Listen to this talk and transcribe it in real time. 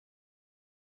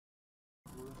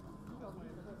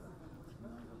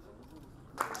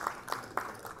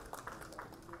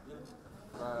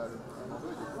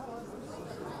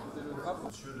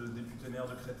Monsieur le député maire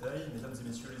de Créteil, mesdames et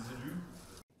messieurs les élus.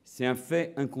 C'est un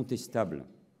fait incontestable.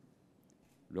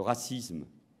 Le racisme,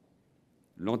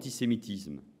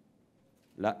 l'antisémitisme,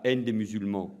 la haine des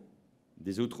musulmans,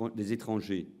 des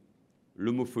étrangers,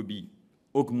 l'homophobie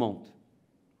augmentent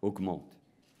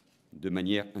de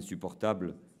manière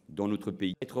insupportable dans notre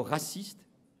pays. Être raciste,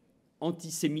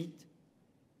 antisémite,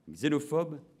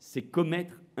 xénophobe, c'est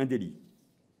commettre un délit.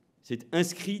 C'est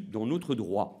inscrit dans notre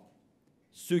droit.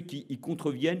 Ceux qui y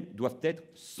contreviennent doivent être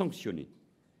sanctionnés.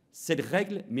 Cette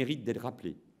règle mérite d'être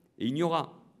rappelée. Et il n'y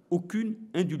aura aucune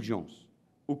indulgence,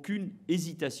 aucune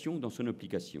hésitation dans son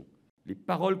application. Les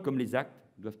paroles comme les actes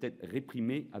doivent être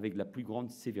réprimés avec la plus grande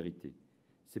sévérité.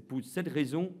 C'est pour cette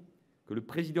raison que le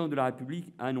président de la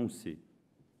République a annoncé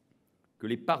que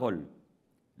les paroles,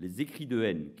 les écrits de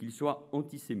haine, qu'ils soient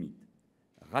antisémites,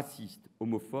 racistes,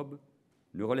 homophobes,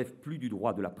 ne relèvent plus du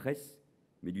droit de la presse,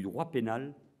 mais du droit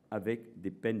pénal avec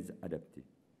des peines adaptées.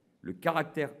 Le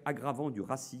caractère aggravant du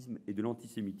racisme et de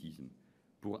l'antisémitisme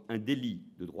pour un délit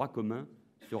de droit commun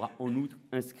sera en outre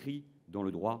inscrit dans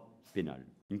le droit pénal.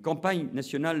 Une campagne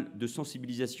nationale de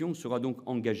sensibilisation sera donc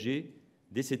engagée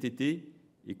dès cet été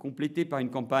et complétée par une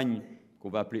campagne qu'on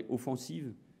va appeler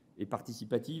offensive et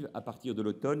participative à partir de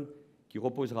l'automne, qui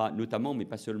reposera notamment, mais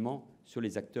pas seulement, sur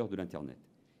les acteurs de l'Internet.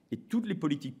 Et toutes les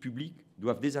politiques publiques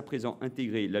doivent dès à présent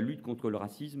intégrer la lutte contre le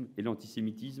racisme et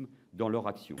l'antisémitisme dans leur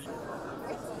action.